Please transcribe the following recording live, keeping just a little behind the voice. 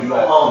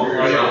Right.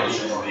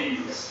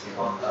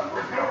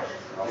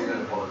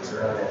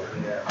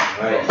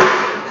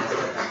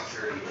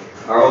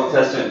 Our Old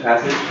Testament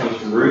passage comes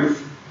from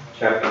Ruth,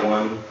 chapter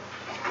 1,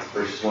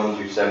 verses 1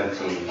 through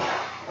 17.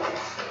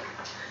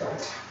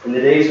 In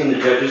the days when the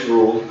judges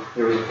ruled,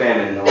 there was a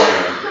famine in the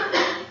land,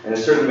 and a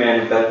certain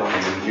man in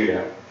Bethlehem in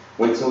Judah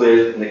went to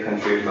live in the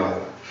country of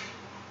Moab,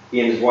 he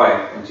and his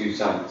wife and 2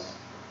 sons.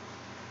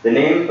 The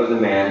name of the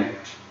man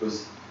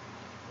was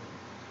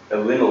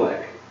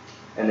Elimelech,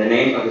 and the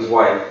name of his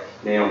wife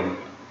Naomi.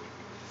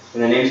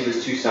 And the names of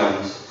his 2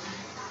 sons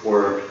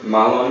were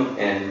Mahlon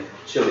and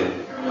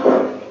Chilion.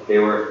 They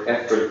were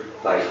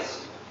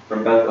Ephrathites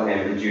from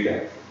Bethlehem in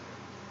Judah.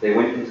 They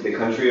went into the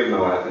country of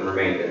Moab and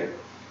remained there.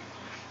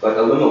 But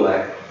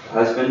Elimelech, the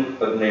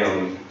husband of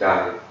Naomi,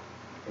 died,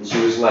 and she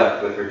was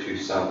left with her 2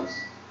 sons.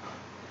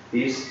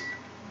 These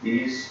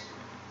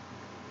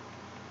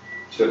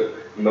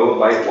took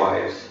Moabite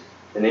wives.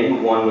 The name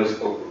of one was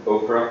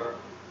Ophrah,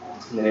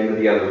 and the name of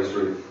the other was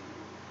Ruth.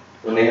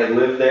 When they had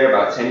lived there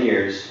about 10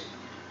 years,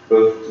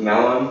 both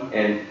Mahlon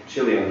and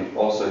Chilion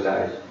also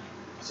died,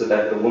 so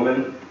that the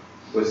woman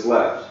was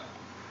left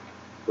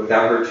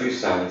without her 2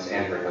 sons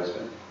and her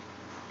husband.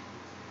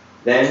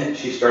 Then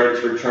she started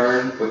to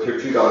return with her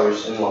 2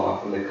 daughters-in-law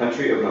from the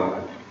country of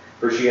Moab,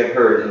 for she had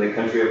heard in the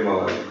country of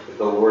Moab that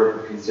the Lord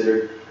had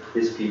considered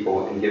his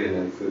people and given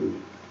them food.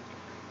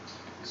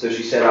 So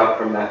she set out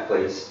from that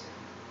place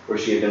where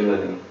she had been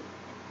living,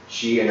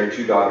 she and her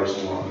 2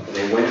 daughters-in-law, and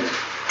they went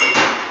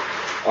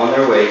on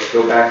their way to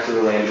go back to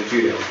the land of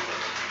Judah.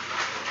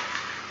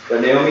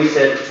 But Naomi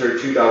said to her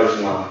 2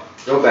 daughters-in-law,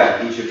 "Go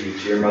back, each of you,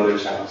 to your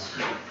mother's house.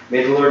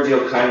 May the Lord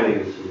deal kindly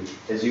with you,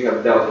 as you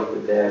have dealt with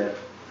the dead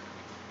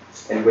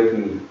and with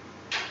me.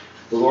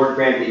 The Lord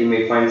grant that you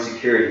may find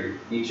security,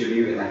 each of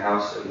you in the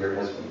house of your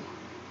husband."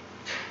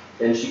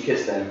 Then she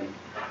kissed them,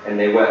 and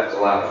they wept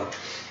aloud.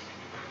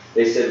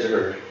 They said to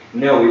her,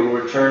 "No, we will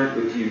return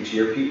with you to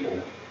your people."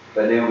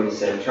 But Naomi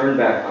said, "Turn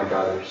back, my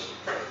daughters.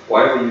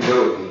 Why will you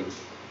go with me?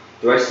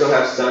 Do I still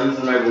have sons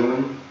in my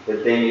womb,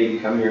 that they may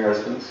become your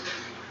husbands?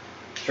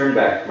 Turn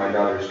back, my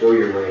daughters, go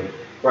your way,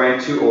 for I am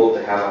too old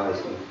to have a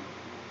husband.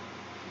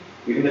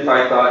 Even if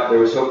I thought there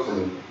was hope for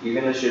me,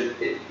 even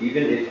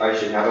if I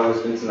should have a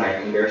husband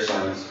tonight and bear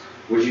sons,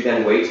 would you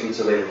then wait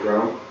until they were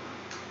grown?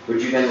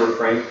 Would you then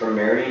refrain from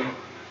marrying?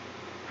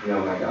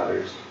 No, my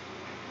daughters.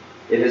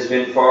 It has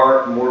been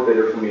far more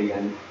bitter for me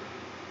than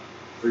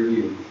for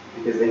you,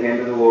 because the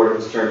hand of the Lord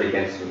has turned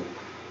against me."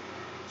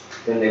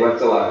 Then they wept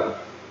aloud.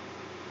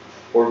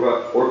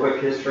 Orpah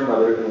kissed her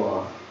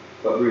mother-in-law,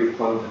 but Ruth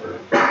clung to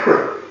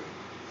her.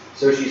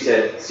 So she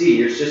said, "See,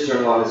 your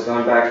sister-in-law has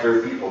gone back to her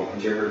people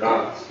and to her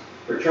gods.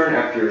 Return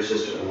after your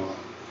sister-in-law."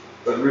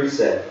 But Ruth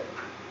said,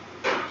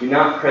 "Do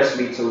not press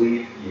me to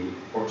leave you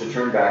or to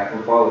turn back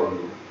from following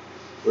you.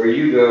 Where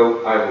you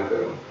go, I will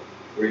go.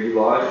 Where you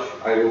lodge,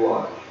 I will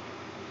lodge.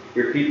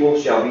 Your people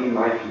shall be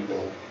my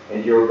people,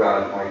 and your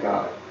God my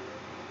God.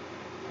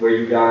 Where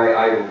you die,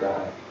 I will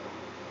die.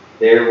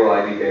 There will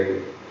I be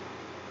buried.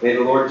 May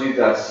the Lord do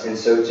thus and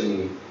so to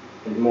me,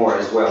 and more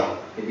as well,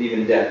 if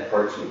even death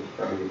parts me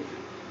from you."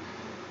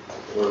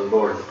 The word of the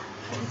Lord.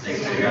 Thanks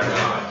be to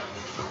God.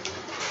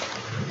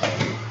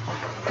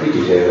 Thank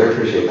you, David. I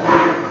appreciate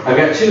that. I've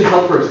got 2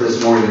 helpers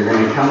this morning that are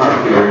going to come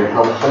up here and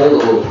help hold a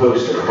little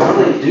poster. While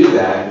they do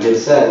that and get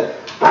set,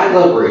 I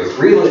love Ruth.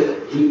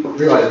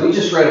 Realize we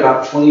just read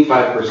about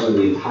 25% of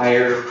the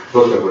entire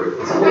book of Ruth.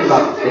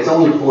 It's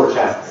only 4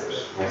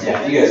 chapters. Right?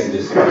 Yeah, you guys can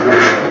just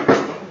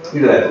do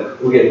that.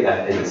 We'll get to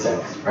that in a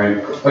second. Right?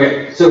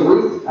 Okay, so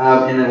Ruth,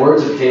 in the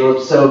words of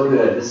Caleb, so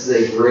good. This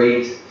is a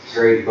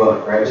great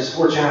book, right? Just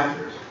 4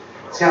 chapters.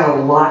 It's got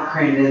a lot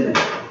crammed in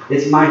there.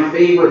 It's my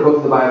favorite book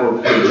of the Bible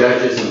between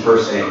Judges and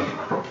 1 Samuel.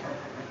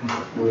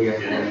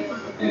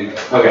 Anyway,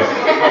 okay.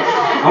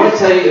 I want to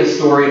tell you a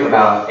story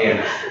about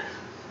Anna.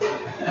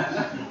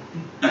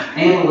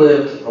 Anna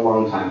lived a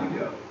long time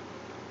ago.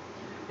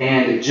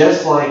 And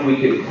just like we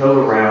could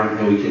go around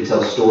and we could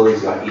tell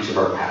stories about each of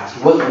our past,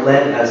 what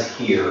led us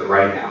here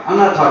right now? I'm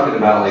not talking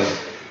about like,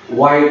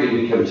 why did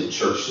we come to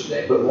church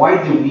today? But why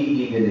do we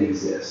even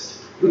exist?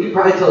 We could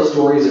probably tell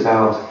stories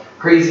about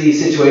crazy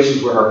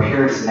situations where our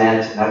parents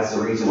met, that's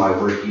the reason why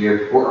we're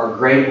here, or our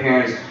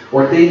grandparents,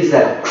 or things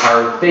that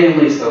our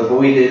families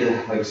avoided,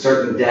 like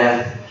certain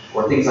death,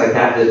 or things like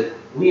that, that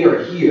we are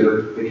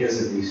here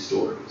because of these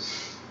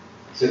stories.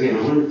 So again,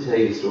 I wanted to tell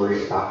you a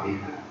story about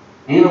Anna.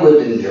 Anna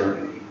lived in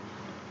Germany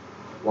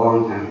a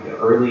long time ago,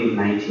 early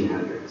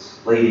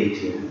 1900s, late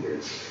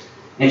 1800s.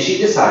 And she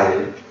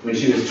decided, when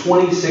she was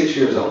 26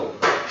 years old,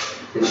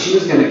 that she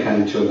was going to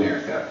come to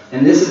America.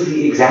 And this is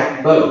the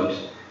exact boat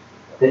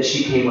that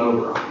she came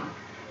over on,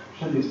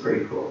 which I think is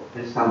pretty cool.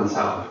 I just found this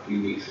out a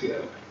few weeks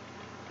ago.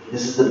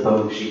 This is the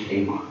boat she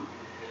came on.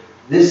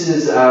 This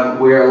is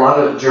where a lot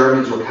of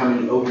Germans were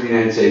coming over the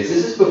United States.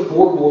 This is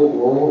before World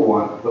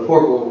War I,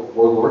 before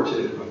World War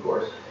II, of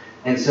course.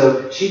 And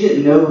so she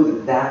didn't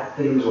know that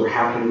things were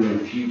happening in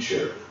the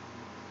future.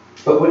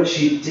 But what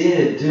she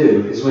did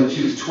do is when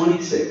she was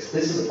 26,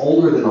 this is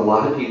older than a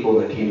lot of people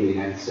that came to the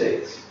United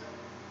States.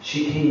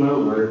 she came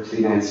over to the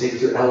United States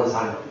through Ellis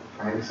Island,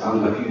 right? So I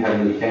don't know if you have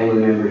any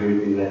family members or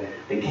anything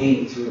that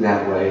came through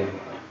that way.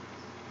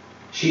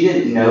 She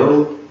didn't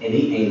know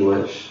any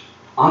English.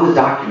 On the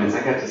documents,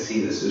 I got to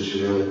see this, which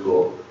is really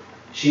cool.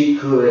 She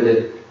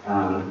couldn't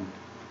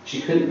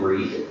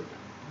read,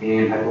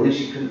 and I believe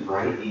she couldn't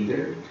write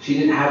either. She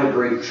didn't have a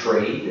great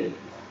trade,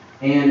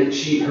 and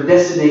her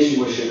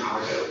destination was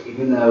Chicago,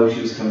 even though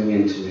she was coming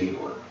into New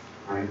York,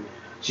 right?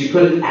 She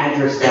put an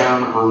address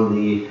down on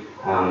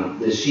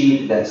the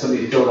sheet that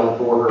somebody filled out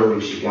for her when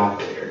she got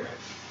there.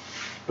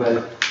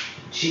 But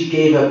she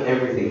gave up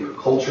everything. Her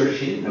culture,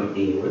 she didn't know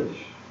English.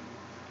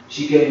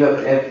 She gave up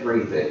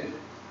everything.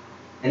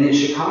 And in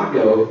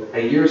Chicago, a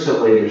year or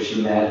so later,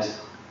 she met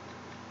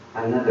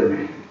another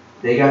man.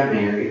 They got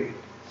married.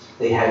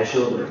 They had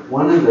children.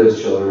 One of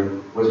those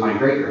children was my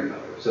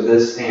great-grandmother. So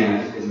this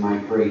Anna is my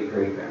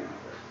great-great-grandmother.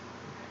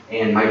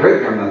 And my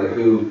great-grandmother,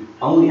 who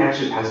only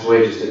actually passed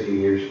away just a few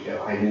years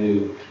ago, I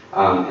knew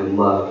and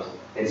loved.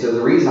 And so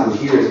the reason I'm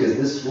here is because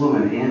this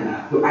woman,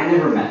 Anna, who I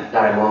never met,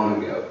 died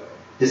long ago,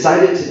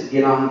 decided to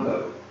get on a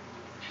boat,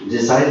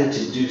 decided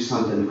to do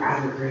something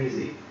rather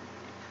crazy,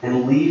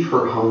 and leave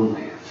her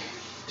homeland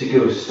to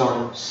go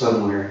start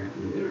somewhere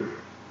new.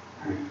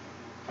 All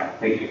right.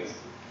 Thank you.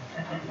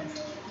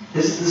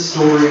 This is the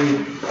story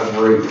of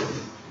Ruth.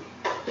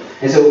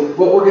 And so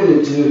what we're going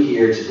to do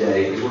here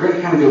today is we're going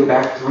to kind of go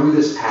back through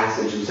this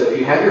passage. And so if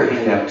you have your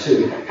handout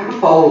too, kind of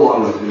follow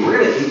along with me. We're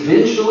going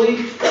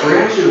to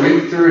actually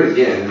read through it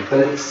again, but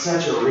it's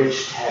such a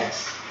rich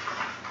text.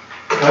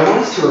 But I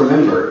want us to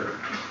remember,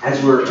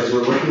 as we're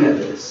looking at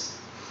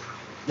this,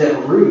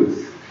 that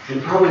Ruth,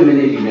 and probably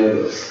many of you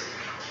know this,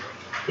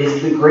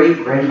 is the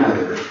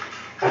great-grandmother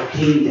of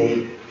King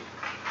David.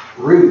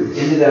 Ruth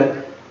ended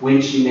up,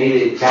 when she made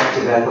it back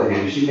to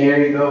Bethlehem, she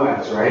married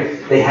Boaz,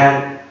 right? They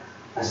had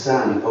a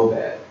son,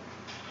 Obed.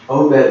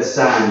 Obed's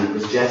son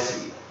was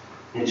Jesse,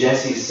 and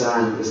Jesse's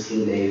son was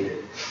King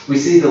David. We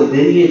see the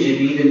lineage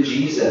of even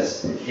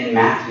Jesus in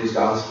Matthew's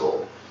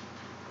Gospel.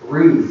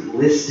 Ruth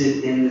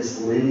listed in this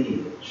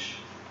lineage,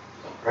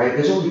 right?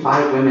 There's only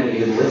 5 women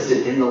even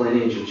listed in the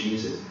lineage of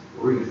Jesus,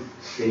 Ruth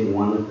being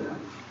one of them.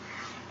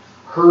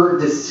 Her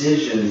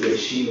decisions that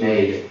she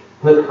made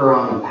put her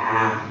on a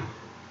path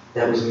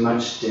that was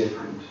much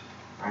different,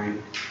 right?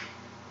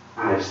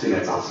 I just think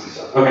that's awesome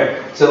stuff.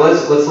 Okay, so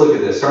let's look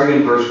at this, starting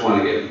in verse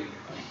 1 again.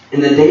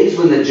 In the days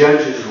when the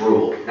judges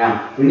ruled.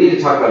 Now, we need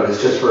to talk about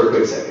this just for a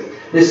quick second.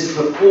 This is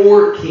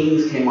before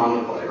kings came on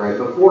the play, right?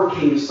 Before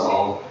King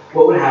Saul,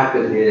 what would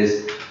happen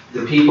is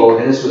the people,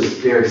 and this was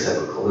very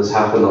cyclical, this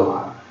happened a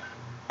lot.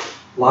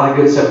 A lot of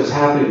good stuff was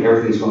happening,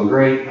 everything's going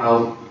great.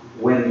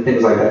 When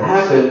things like that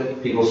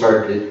happened, people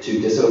started to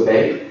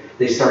disobey.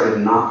 They started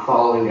not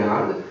following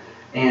God.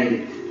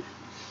 And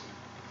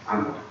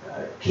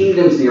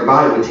kingdoms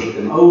nearby would take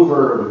them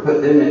over, would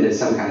put them into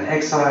some kind of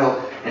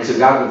exile. And so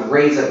God would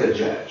raise up a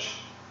judge.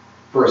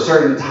 For a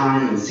certain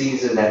time and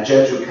season, that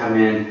judge would come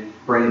in,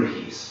 bring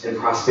peace and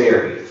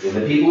prosperity. And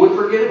the people would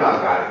forget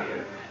about God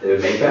again. They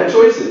would make bad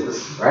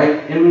choices, right?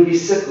 And it would be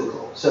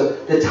cyclical. So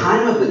the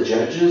time of the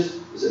judges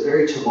was a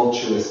very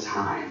tumultuous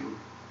time,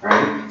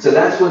 right? So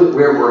that's where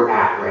we're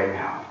at right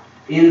now,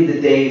 in the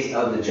days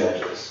of the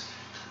judges.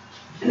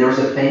 And there was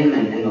a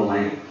famine in the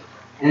land.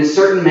 And a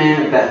certain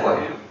man of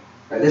Bethlehem,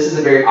 right? This is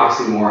a very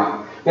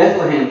oxymoron.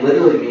 Bethlehem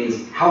literally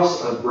means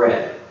house of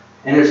bread.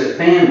 And there's a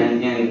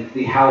famine in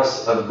the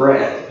house of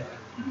bread,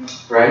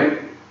 right?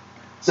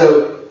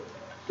 So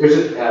there's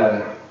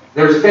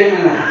a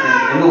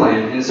famine in the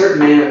land, and a certain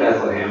man of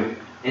Bethlehem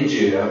in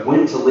Judah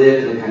went to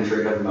live in the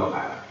country of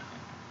Moab.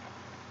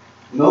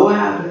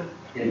 Moab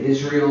and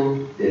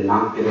Israel did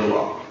not get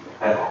along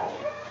at all.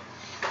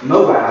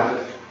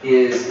 Moab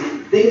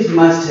things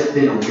must have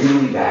been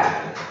really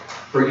bad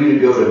for you to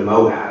go to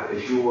Moab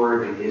if you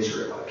were an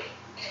Israelite.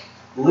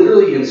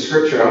 Literally in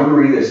Scripture, I want to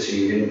read this to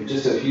you in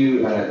just a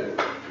few,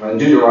 in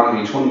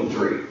Deuteronomy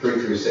 23,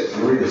 3-6.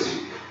 I'm going to read this to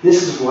you.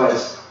 This is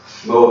what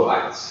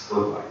Moabites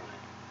look like.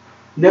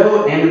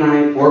 No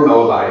Ammonite or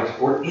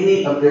Moabite or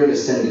any of their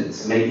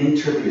descendants may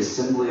enter the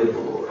assembly of the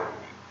Lord,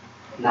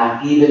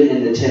 not even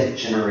in the 10th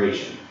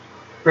generation.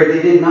 For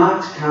they did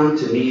not come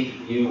to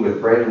meet you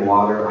with bread and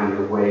water on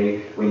your way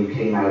when you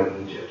came out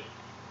of Egypt.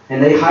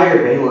 And they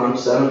hired Balaam,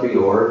 son of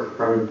Beor,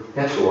 from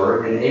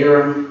Pethor, and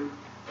Aram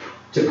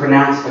to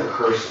pronounce a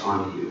curse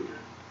on you.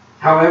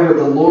 However,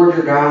 the Lord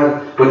your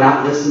God would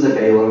not listen to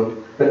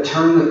Balaam, but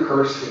turned the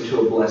curse into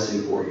a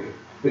blessing for you,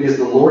 because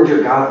the Lord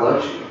your God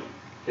loves you.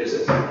 Here's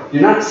this. Do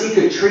not seek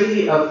a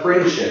treaty of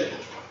friendship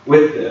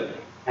with them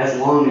as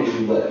long as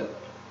you live.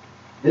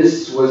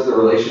 This was the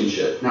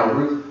relationship. Now,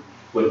 Ruth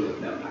wouldn't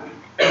have known that.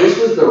 This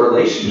was the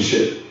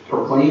relationship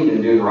proclaimed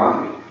in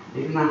Deuteronomy.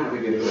 They did not have a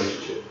good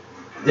relationship.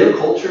 Their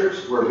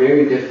cultures were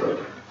very different.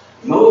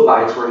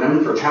 Moabites were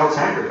known for child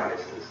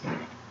sacrifices.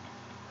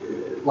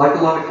 Like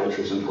a lot of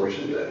cultures,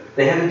 unfortunately.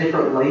 They had a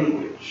different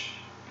language.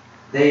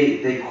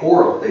 They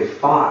quarreled. They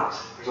fought.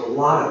 There's a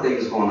lot of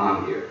things going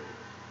on here.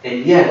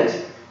 And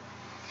yet,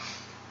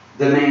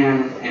 the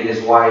man and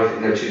his wife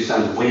and their 2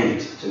 sons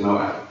went to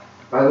Moab.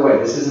 By the way,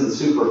 this isn't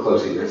super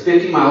close either. It's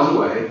 50 miles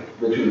away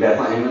between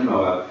Bethlehem and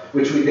Moab,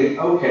 which we think,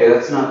 okay,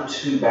 that's not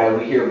too bad.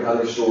 We hear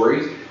other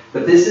stories.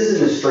 But this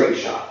isn't a straight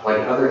shot like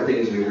other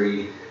things we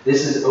read.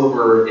 This is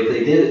over,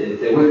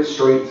 if they went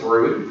straight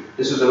through,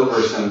 this was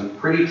over some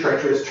pretty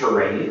treacherous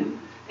terrain.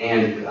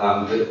 And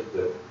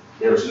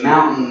there's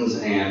mountains,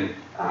 and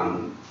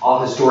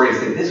all historians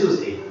think this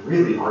was a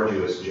really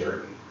arduous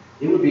journey.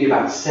 It would be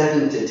about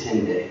 7 to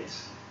 10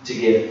 days to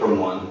get from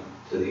one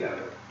to the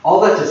other. All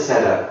that to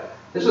set up,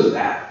 this was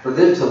bad. For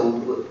them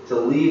to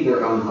leave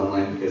their own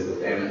homeland because of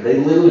the famine, they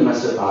literally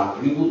must have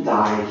thought, we will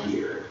die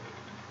here.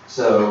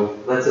 So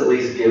let's at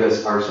least give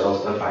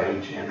ourselves a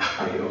fighting chance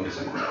by going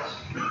somewhere else.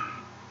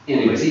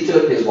 Anyways, he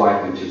took his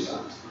wife and 2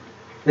 sons.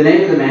 The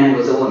name of the man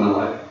was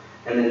Elimelech,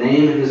 and the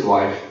name of his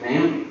wife,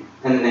 Naomi,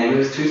 and the name of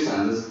his 2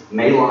 sons,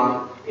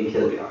 Mahlon and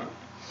Chilion.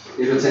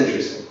 Here's what's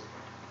interesting.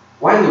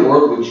 Why in the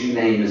world would you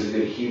name as a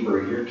good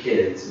Hebrew your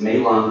kids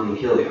Mahlon and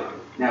Chilion?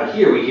 Now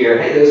here we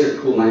hear, hey, those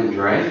are cool names,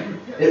 right?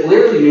 It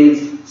literally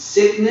means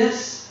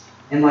sickness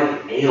and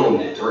like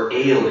ailment or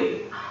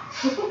ailing,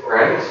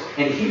 right?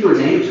 And Hebrew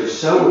names are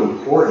so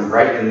important,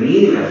 right? The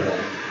meaning of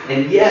them.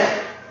 And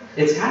yet,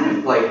 it's kind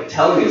of like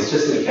telling us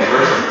just in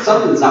conversion,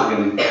 something's not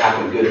going to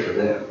happen good for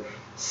them.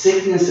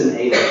 Sickness and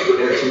ailing,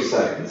 their 2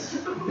 sons.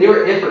 They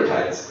were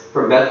Ephrathites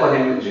from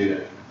Bethlehem and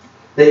Judah.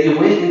 They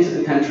went into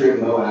the country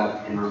of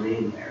Moab and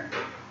remained there.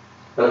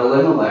 But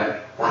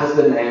Elimelech, the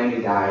husband of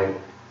Naomi, died,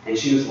 and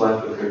she was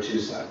left with her 2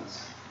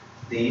 sons.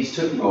 These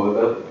took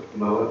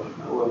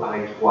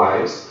Moabite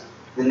wives.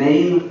 The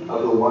name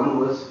of the one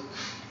was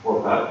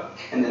Orpah,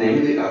 and the name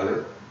of the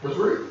other was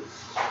Ruth.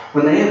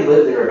 When they had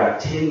lived there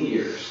about 10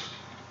 years,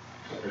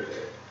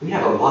 we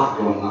have a lot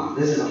going on.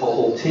 This is a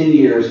whole 10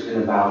 years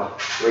in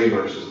about 3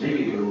 verses,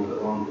 maybe even a little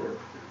bit longer.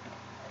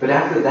 But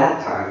after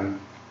that time,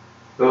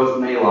 both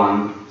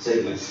Mahlon,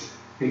 sickness,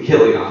 and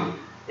Chilion,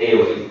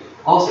 ailing,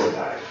 also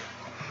died.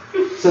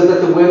 So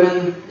that the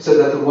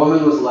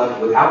woman was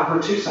left without her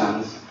 2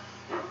 sons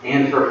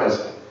and her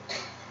husband.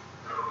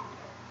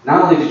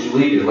 Not only did you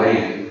leave your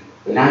land,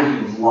 but now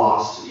you've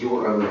lost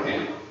your own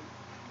family.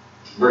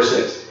 Verse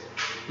 6.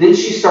 Then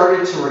she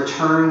started to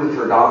return with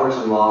her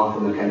daughters-in-law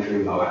from the country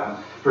of Moab,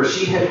 for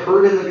she had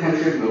heard in the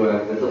country of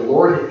Moab that the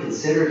Lord had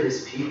considered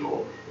his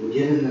people and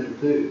given them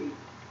food.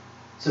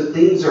 So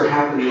things are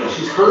happening.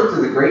 She's heard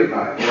through the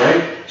grapevine,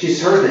 right?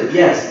 She's heard that,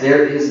 yes,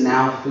 there is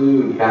now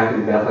food back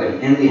in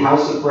Bethlehem. In the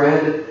house of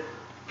bread,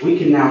 we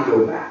can now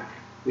go back.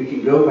 We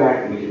can go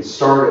back and we can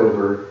start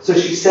over. So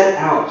she set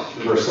out,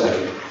 in verse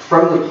 7,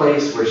 from the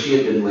place where she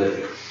had been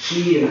living,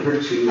 she and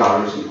her 2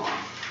 daughters-in-law.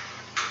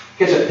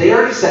 Catch up, they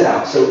already set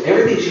out. So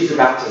everything she's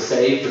about to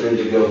say for them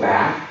to go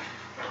back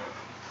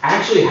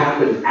actually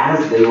happened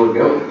as they were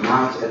going,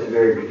 not at the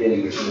very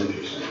beginning, which is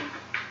interesting.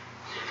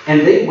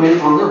 And they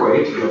went on their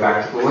way to go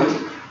back to the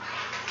land.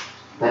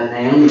 Then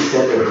Naomi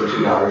said to her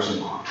 2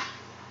 daughters-in-law,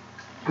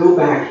 go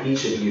back,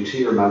 each of you, to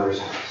your mother's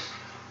house.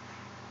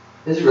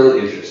 This is really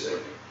interesting.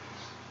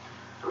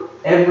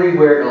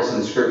 Everywhere else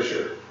in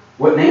Scripture,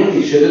 what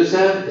Naomi should have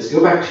said is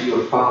go back to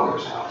your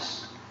father's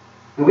house.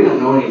 And we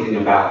don't know anything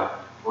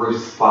about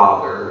Ruth's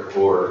father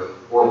or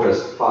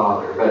Orpah's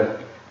father,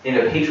 but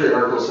in a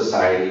patriarchal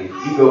society,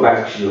 you go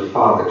back to your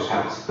father's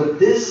house. But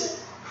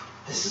this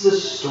is a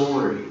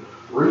story.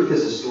 Ruth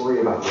is a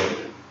story about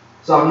women.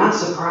 So I'm not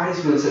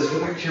surprised when it says, go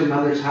back to your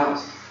mother's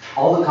house.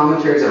 All the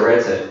commentaries I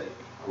read said,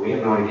 we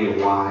have no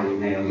idea why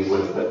Naomi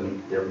would have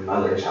put their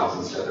mother's house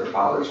instead of their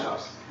father's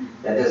house.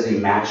 That doesn't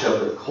even match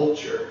up with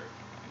culture.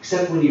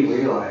 Except when you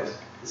realize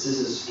this is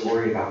a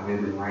story about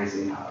women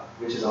rising up,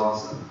 which is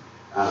awesome.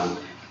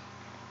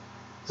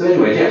 So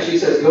anyway, yeah, she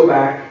says, go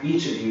back,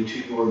 each of you, to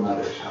your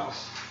mother's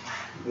house.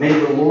 May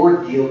the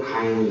Lord deal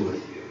kindly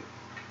with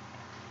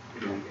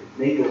you.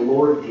 May the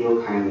Lord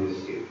deal kindly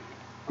with you.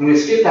 I'm going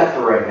to skip that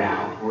for right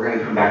now. We're going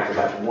to come back to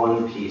that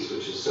one piece,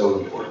 which is so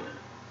important.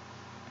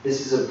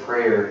 This is a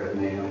prayer of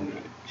Naomi.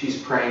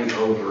 She's praying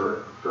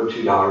over her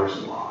 2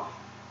 daughters-in-law.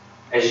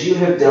 As you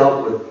have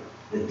dealt with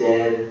the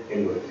dead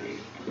and with me,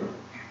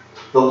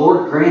 the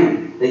Lord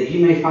grant that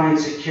you may find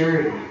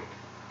security.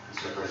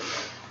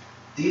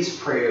 These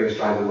prayers,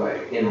 by the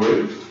way, in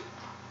Ruth,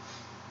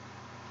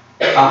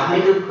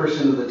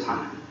 100% of the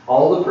time,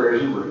 all the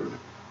prayers in Ruth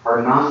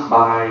are not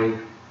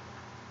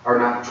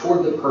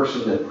toward the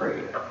person that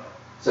prayed it.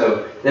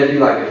 So that'd be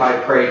like if I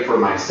prayed for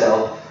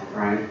myself,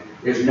 right?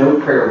 There's no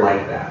prayer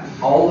like that.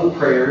 All the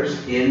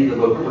prayers in the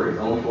book of Ruth,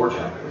 only 4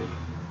 chapters,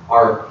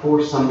 are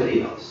for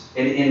somebody else.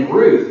 And in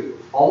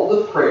Ruth, all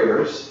the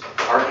prayers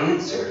are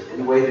answered in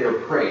the way they're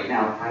prayed.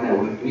 Now, I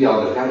know we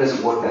all know God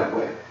doesn't work that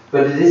way,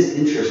 but it is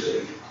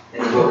interesting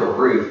in the book of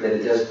Ruth that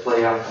it does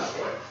play out that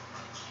way.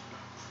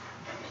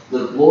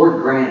 The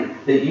Lord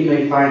grant that you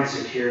may find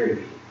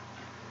security,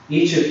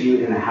 each of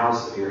you in the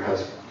house of your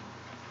husband.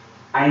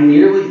 I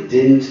nearly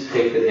didn't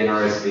pick the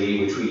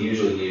NRSV, which we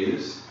usually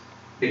use,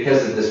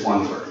 because of this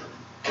one word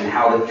and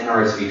how the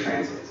NRSV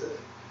translates it.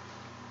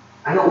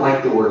 I don't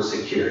like the word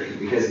security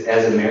because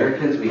as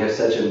Americans, we have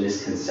such a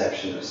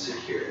misconception of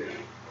security.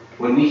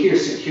 When we hear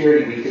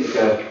security, we think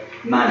of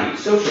money,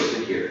 social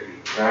security.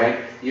 right?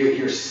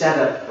 You're set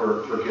up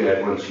for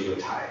good once you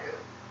retire.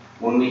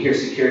 When we hear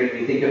security,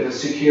 we think of a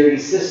security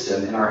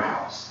system in our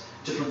house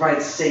to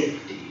provide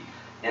safety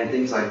and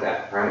things like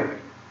that, right?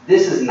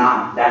 This is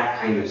not that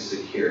kind of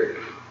security.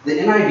 The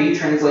NIV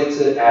translates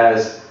it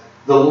as,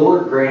 the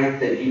Lord grant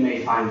that you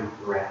may find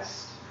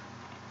rest.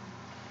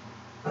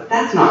 But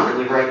that's not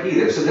really right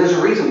either. So there's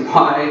a reason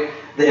why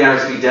the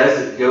NRSV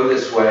does go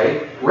this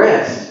way.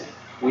 Rest,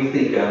 we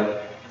think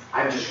of,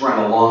 I've just run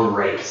a long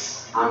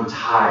race. I'm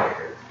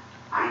tired.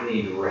 I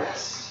need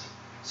rest.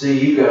 So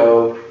you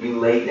go, you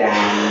lay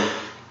down,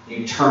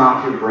 you turn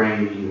off your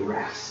brain, you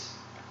rest.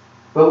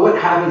 But what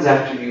happens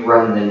after you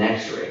run the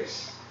next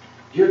race?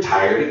 You're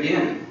tired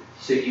again,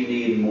 so you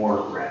need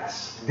more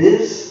rest.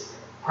 This,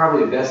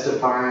 probably best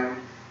defined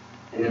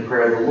in the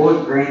prayer, the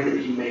Lord grant that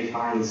you may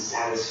find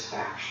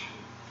satisfaction.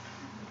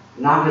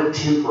 Not a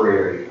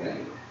temporary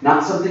thing.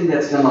 Not something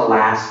that's going to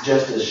last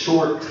just a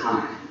short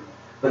time,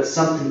 but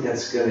something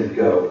that's going to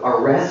go.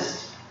 A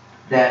rest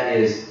that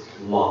is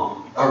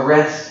long. A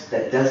rest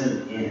that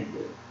doesn't end.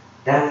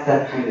 That's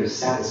that kind of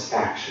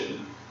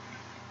satisfaction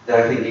that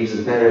I think gives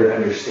a better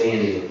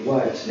understanding of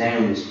what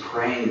Naomi's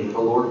praying that the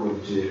Lord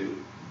would do.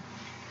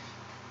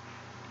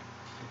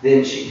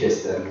 Then she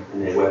kissed them,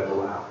 and they wept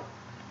aloud.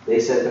 They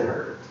said to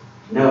her,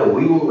 no,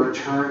 we will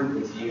return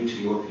with you to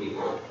your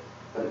people.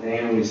 But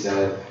Naomi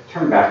said,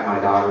 turn back, my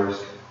daughters.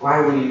 Why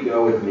will you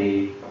go with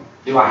me?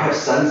 Do I have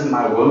sons in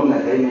my womb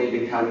that they may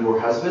become your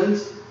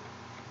husbands?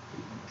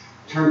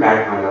 Turn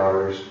back, my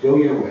daughters. Go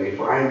your way,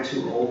 for I am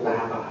too old to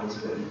have a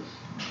husband.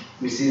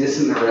 We see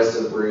this in the rest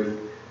of Ruth.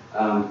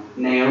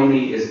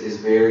 Naomi is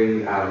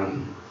very,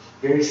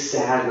 very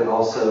sad, but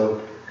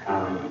also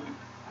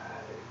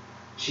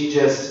she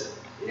just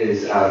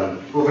is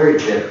very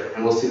bitter.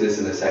 And we'll see this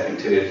in a second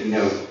too.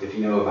 If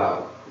you know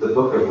about the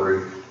book of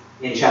Ruth,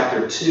 in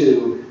chapter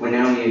 2, when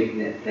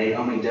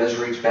Naomi does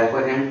reach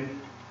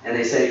Bethlehem, and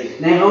they say,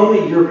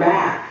 Naomi, you're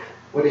back.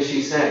 What does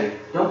she say?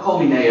 Don't call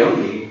me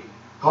Naomi.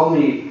 Call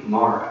me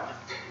Mara,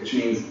 which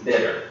means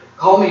bitter.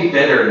 Call me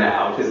bitter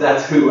now, because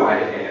that's who I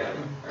am.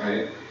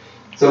 Right?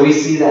 So we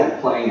see that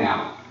playing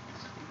out.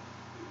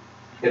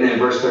 And then in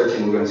verse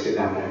 13, we're going to skip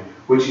down there.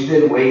 Would you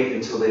then wait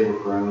until they were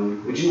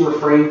grown? Would you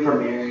refrain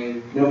from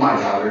marrying? No, my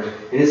daughters.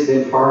 It has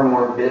been far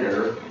more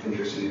bitter.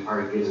 Interesting, it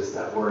already gives us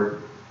that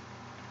word.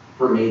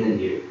 For me than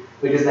you.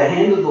 Because the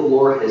hand of the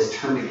Lord has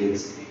turned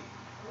against me.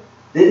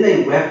 Then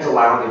they wept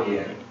aloud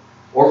again.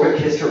 Orpah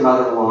kissed her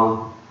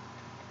mother-in-law,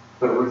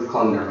 but Ruth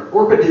clung to her.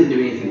 Orpah didn't do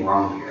anything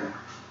wrong here.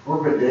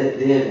 Orpah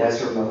did as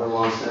her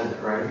mother-in-law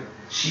said, right?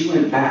 She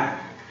went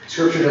back.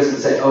 Scripture doesn't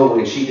say, oh,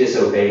 when she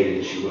disobeyed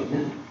and she went,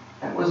 no,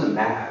 that wasn't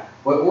bad.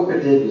 What Orpah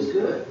did was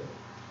good.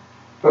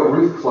 But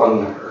Ruth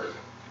clung to her.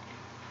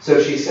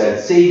 So she said,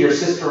 see, your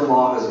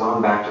sister-in-law has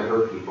gone back to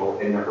her people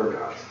and to her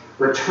gods.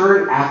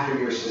 Return after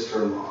your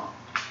sister-in-law.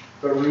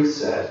 But Ruth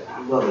said, I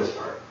love this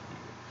part.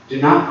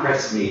 Do not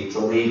press me to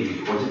leave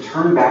you or to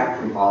turn back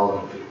from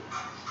following you.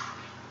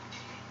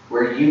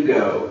 Where you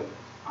go,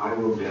 I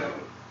will go.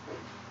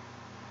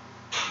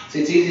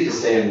 See, it's easy to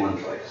stay in one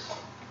place.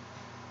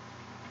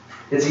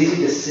 It's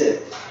easy to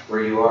sit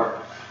where you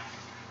are.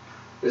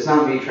 It's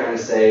not me trying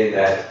to say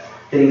that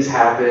things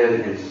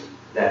happen and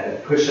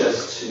that push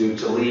us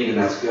to leave, and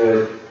that's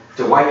good.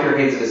 To wipe your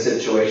hands in a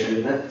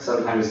situation, that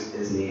sometimes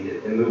is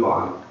needed, and move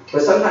on.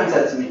 But sometimes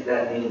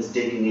that means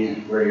digging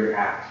in where you're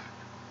at.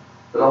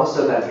 But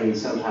also that means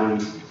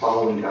sometimes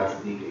following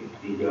God's leading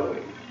and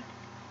going.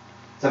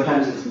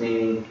 Sometimes it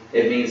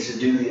means to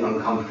do the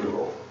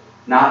uncomfortable,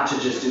 not to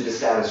just do the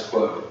status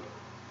quo.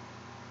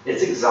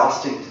 It's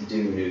exhausting to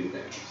do new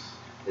things,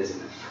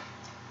 isn't it?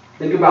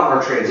 Think about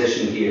our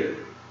transition here.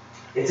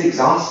 It's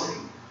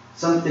exhausting.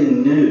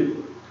 Something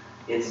new.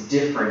 It's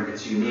different.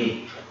 It's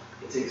unique.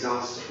 It's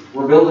exhausting.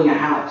 We're building a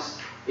house.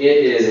 It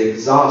is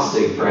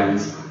exhausting,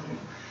 friends.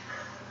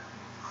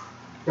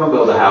 Don't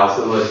build a house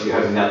unless you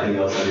have nothing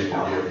else on your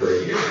calendar for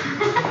a year.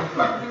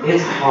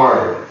 It's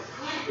hard.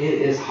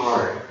 It is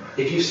hard.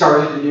 If you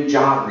started a new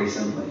job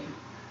recently,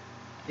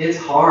 it's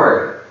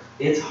hard.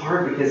 It's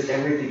hard because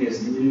everything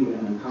is new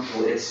and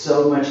uncomfortable. It's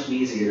so much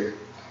easier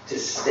to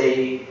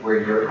stay where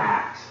you're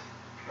at,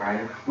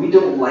 right? We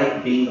don't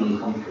like being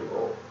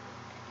uncomfortable.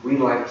 We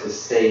like to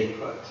stay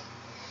put.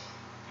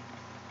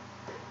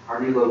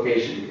 Our new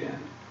location again.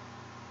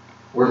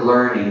 We're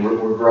learning,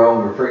 we're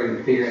growing,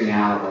 we're figuring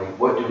out like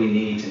what do we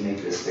need to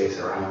make this space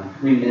around.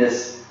 We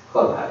miss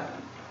Club Hut,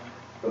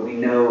 but we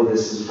know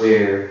this is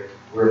where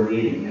we're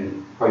leading,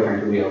 and quite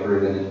frankly, we outgrew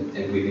them,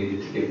 and we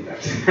needed to give it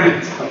back to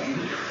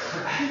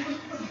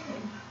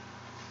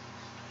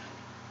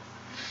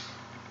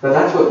But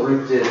that's what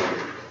Ruth did.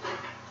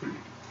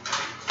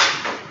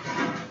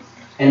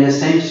 And the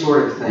same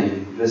sort of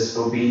thing, this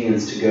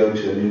obedience to go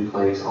to a new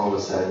place all of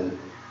a sudden.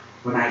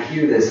 When I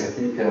hear this, I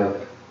think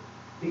of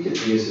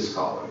Jesus'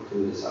 calling to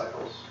the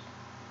disciples.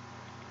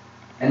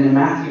 And in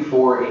Matthew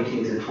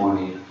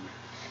 4:18-20,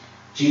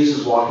 Jesus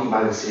was walking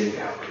by the Sea of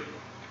Galilee.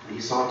 And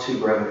he saw two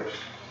brothers.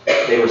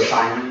 They were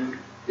Simon,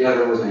 the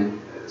other was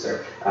named,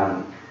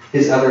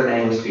 his other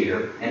name was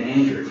Peter, and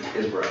Andrew,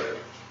 his brother.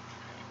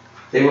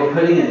 They were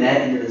putting a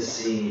net into the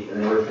sea,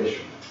 and they were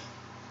fishermen.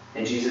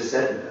 And Jesus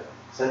said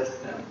to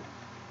them,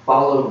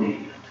 "Follow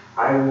me.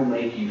 I will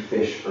make you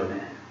fish for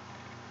men."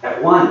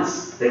 At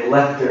once, they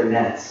left their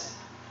nets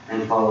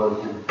and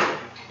followed him.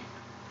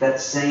 They're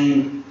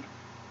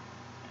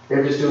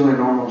just doing their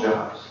normal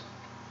jobs,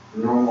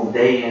 normal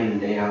day in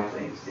and day out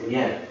things. And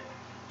yet,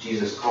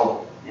 Jesus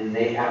called, and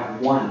they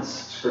at once,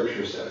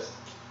 Scripture says,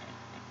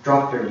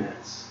 dropped their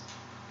nets,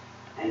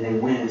 and they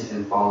went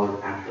and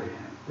followed after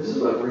him. This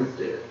is what Ruth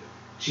did.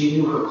 She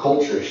knew her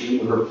culture, she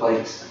knew her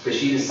place, but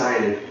she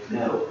decided,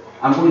 no,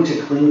 I'm going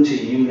to cling to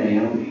you,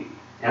 Naomi,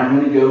 and I'm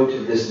going to go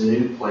to this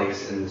new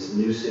place and this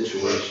new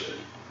situation.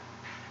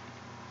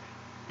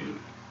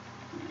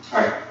 All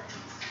right,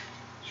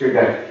 let's read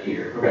back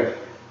here. Okay.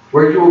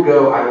 Where you will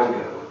go, I will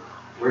go.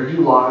 Where you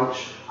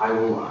lodge, I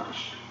will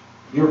lodge.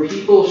 Your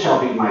people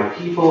shall be my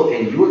people,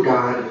 and your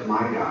God,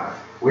 my God.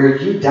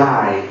 Where you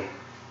die,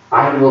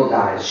 I will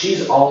die.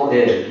 She's all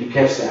in. You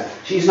catch that?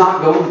 She's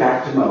not going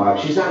back to Moab.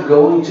 She's not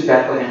going to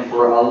Bethlehem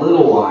for a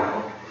little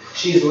while.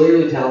 She's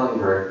literally telling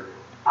her,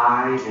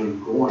 I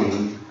am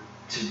going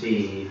to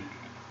be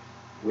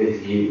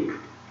with you.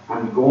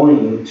 I'm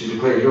going to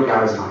declare your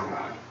God is my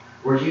God.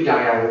 Where you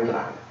die, I will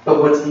die.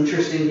 But what's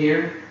interesting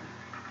here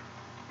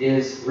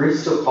is Ruth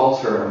still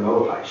calls her a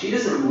Moabite. She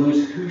doesn't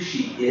lose who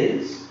she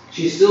is.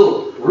 She's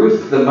still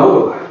Ruth the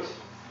Moabite.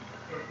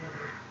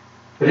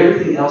 But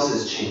everything else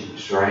has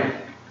changed, right?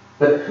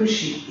 But who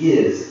she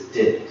is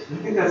didn't. I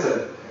think that's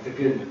a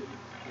good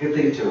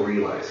thing to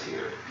realize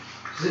here.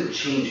 She doesn't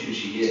change who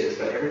she is,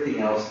 but everything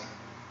else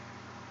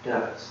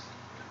does.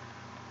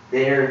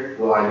 There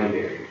will I be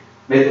buried.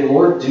 May the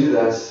Lord do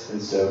thus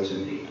and so to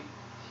me,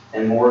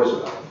 and more as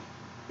well,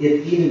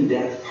 if even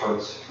death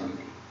parts from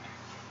me.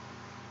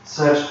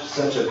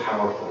 Such a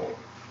powerful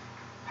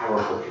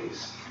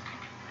piece.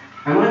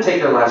 I want to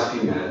take our last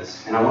few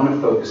minutes, and I want to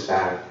focus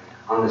back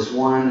on this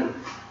one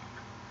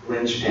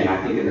linchpin,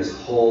 I think, in this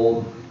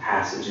whole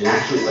passage, and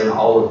actually in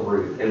all of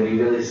Ruth, and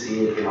we really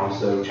see it in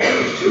also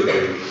chapters 2,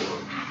 3, and 4.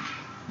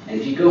 And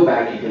if you go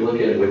back, you can look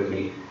at it with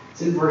me.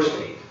 It's in verse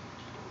 8.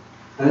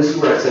 And this is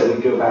where I said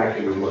we go back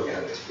and we look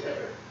at it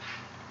together.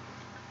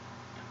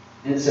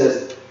 And it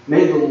says,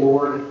 "May the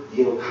Lord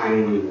deal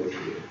kindly with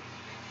you."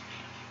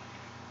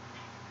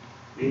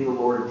 May the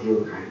Lord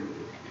deal kindly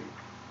with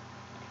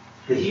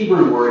you. The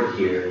Hebrew word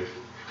here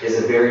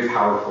is a very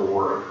powerful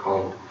word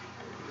called,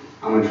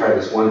 I'm going to try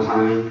this one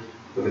time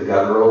with a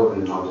guttural,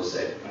 and I'll just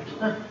say it.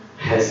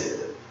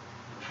 Hesed.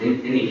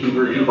 Any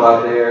Hebrew people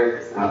out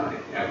there?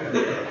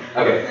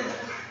 Okay.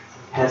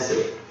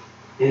 Hesed.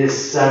 It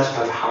is such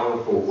a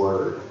powerful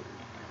word.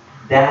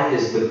 That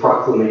is the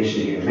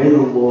proclamation here. May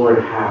the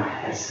Lord have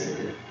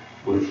Hesed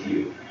with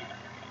you.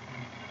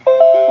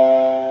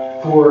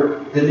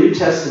 For the New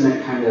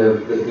Testament kind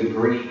of, the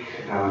Greek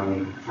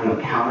kind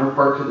of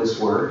counterpart to this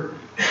word,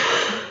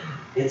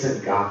 it's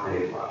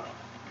agape love.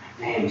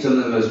 Man, some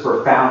of the most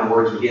profound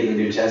words we get in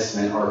the New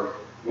Testament are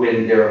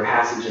when there are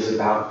passages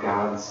about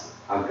God's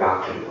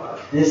agape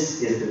love.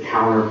 This is the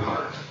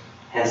counterpart,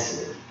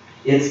 Hesed.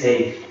 It's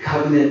a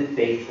covenant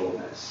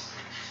faithfulness,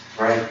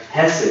 right?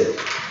 Hesed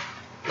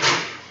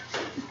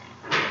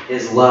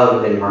is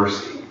love and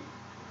mercy.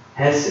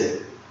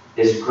 Hesed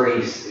is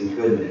grace and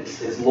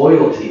goodness. It's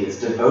loyalty, it's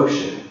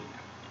devotion.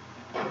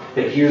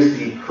 But here's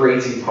the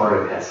crazy part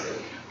of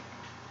Hesed.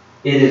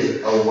 It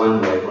is a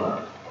one-way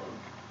love.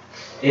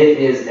 It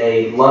is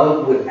a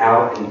love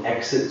without an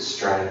exit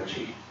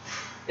strategy.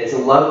 It's a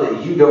love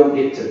that you don't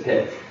get to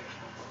pick.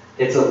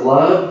 It's a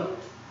love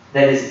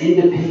that is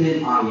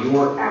independent on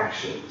your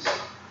actions.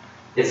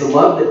 It's a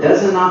love that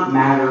does not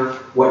matter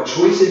what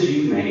choices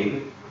you've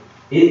made.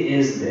 It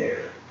is there.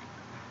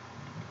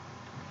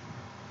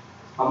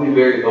 I'll be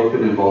very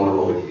open and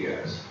vulnerable with you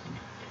guys.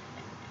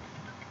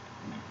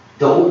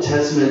 The Old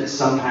Testament,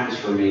 sometimes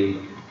for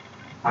me,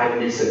 I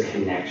miss a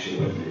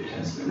connection with the New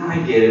Testament. And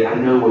I get it. I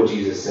know what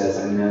Jesus says.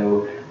 I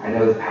know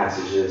the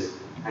passages.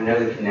 I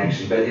know the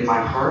connection. But in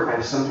my heart,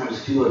 I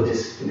sometimes feel a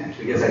disconnect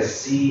because I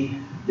see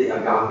the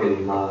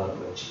agape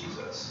love of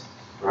Jesus,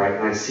 right?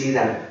 And I see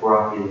that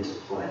brought into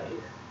play.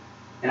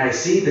 And I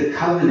see the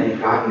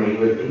covenant God made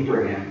with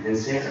Abraham and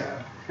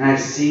Sarah. And I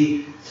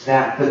see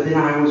that, but then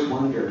I always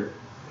wonder,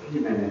 wait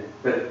a minute,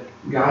 but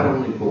God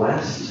only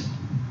blessed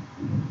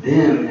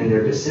them and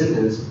their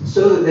descendants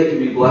so that they can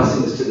be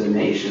blessings to the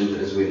nations,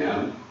 as we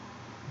know.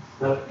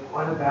 But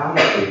what about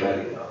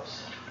everybody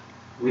else?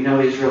 We know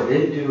Israel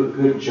didn't do a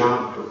good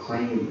job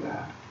proclaiming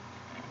that.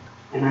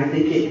 And I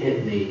think it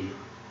hit me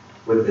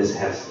with this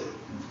Hesed.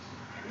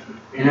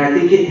 And I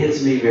think it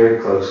hits me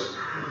very close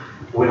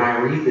when I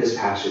read this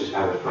passage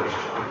out of 1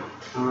 John.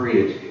 I'm going to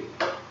read it to you.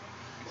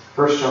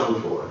 1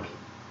 John 4.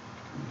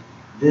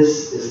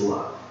 This is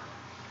love.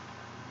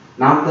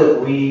 Not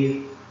that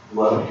we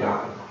loved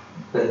God,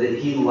 but that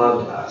He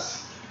loved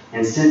us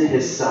and sent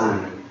His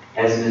Son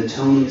as an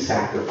atoning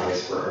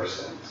sacrifice for our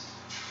sins.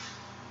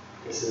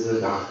 This is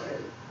agape.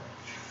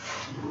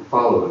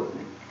 Follow with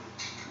me.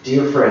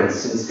 Dear friends,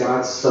 since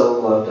God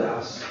so loved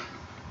us,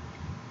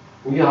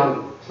 we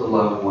ought to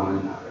love one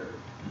another.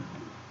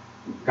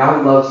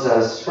 God loves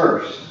us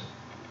first,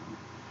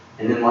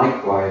 and then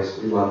likewise,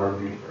 we love our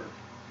neighbor.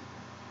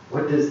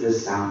 What does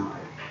this sound like?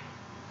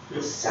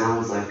 This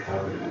sounds like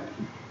covenant.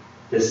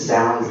 This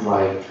sounds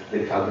like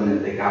the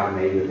covenant that God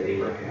made with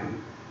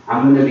Abraham.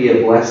 I'm going to be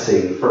a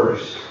blessing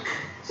first,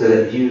 so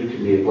that you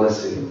can be a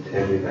blessing to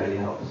everybody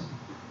else.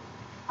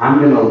 I'm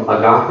going to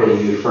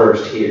agape you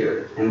first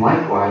here, and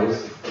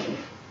likewise,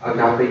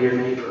 agape your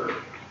neighbor.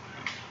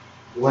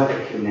 What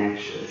a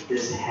connection.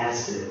 This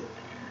hesed,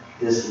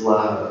 this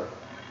love,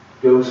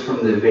 goes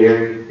from the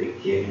very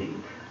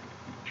beginning.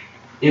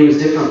 It was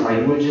different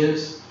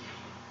languages,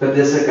 but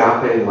this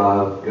agape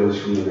love goes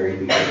from the very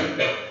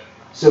beginning.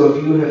 So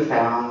if you have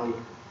found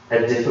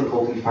a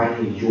difficulty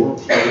finding your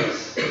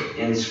place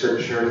in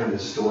Scripture and the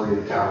story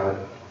of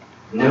God,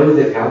 know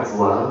that God's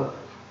love,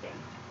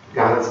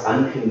 God's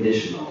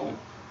unconditional,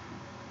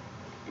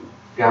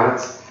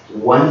 God's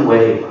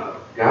one-way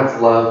love,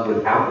 God's love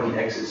without an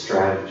exit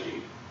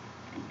strategy,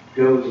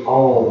 goes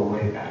all the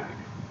way back.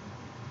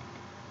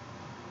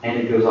 And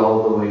it goes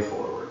all the way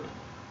forward.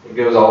 It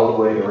goes all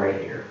the way to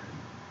right here.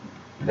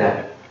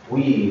 That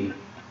we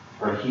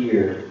are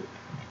here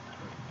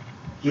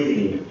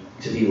getting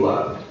to be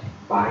loved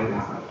by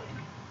God.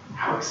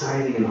 How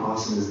exciting and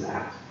awesome is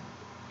that?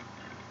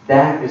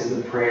 That is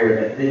the prayer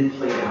that then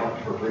played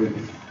out for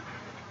Ruth.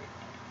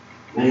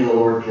 May the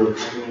Lord deal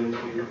kindly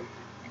with you.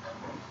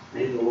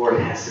 May the Lord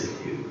hesed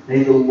you.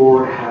 May the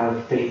Lord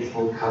have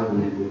faithful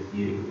covenant with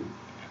you.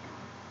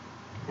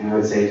 And I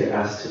would say to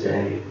us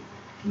today,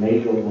 may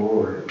the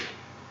Lord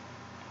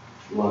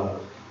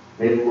love.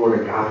 May the Lord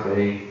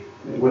agape.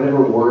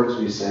 Whatever words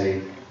we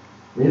say,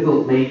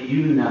 may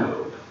you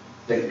know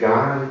that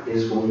God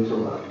is going to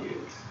love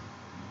you.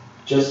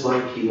 Just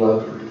like He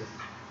loved Ruth.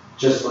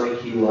 Just like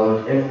He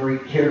loved every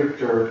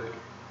character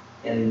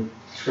in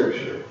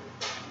Scripture.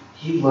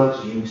 He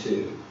loves you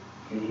too.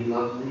 And He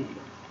loves me.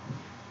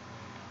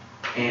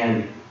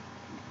 And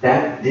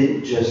that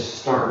didn't just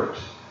start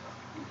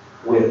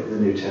with the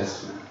New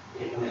Testament.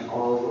 It went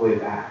all the way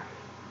back.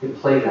 It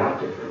played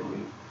out differently.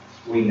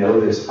 We know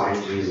this by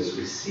Jesus.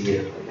 We see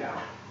it played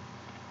out.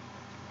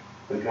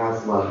 But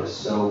God's love is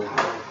so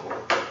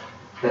powerful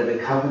that the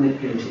covenant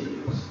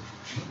continues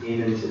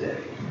even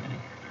today.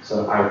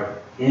 So I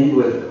end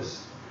with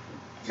this.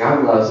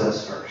 God loves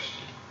us first.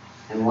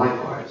 And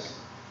likewise,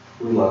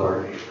 we love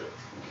our neighbor.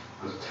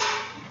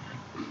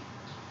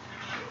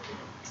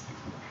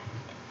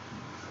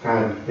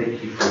 God,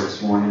 thank you for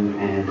this morning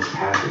and this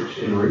passage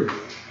in Ruth.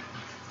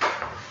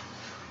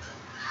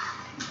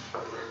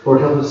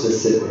 Lord, help us to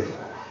sit with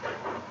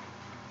that.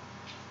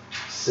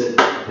 Sit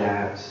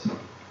that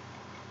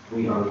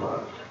we are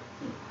loved.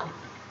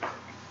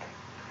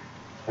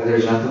 That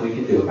there's nothing we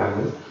can do about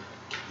it.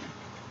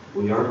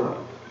 We are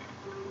loved.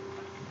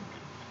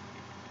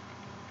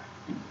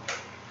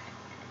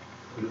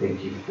 We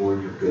thank you for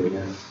your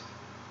goodness,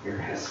 your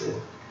hesed,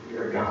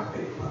 your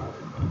agape love.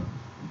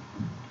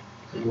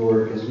 So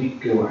Lord, as we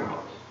go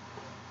out,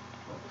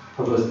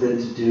 help us then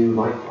to do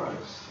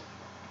likewise,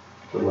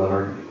 to love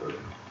our neighbor,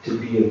 to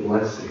be a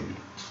blessing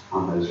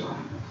on those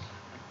around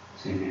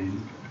us. Say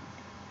amen.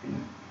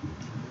 Amen.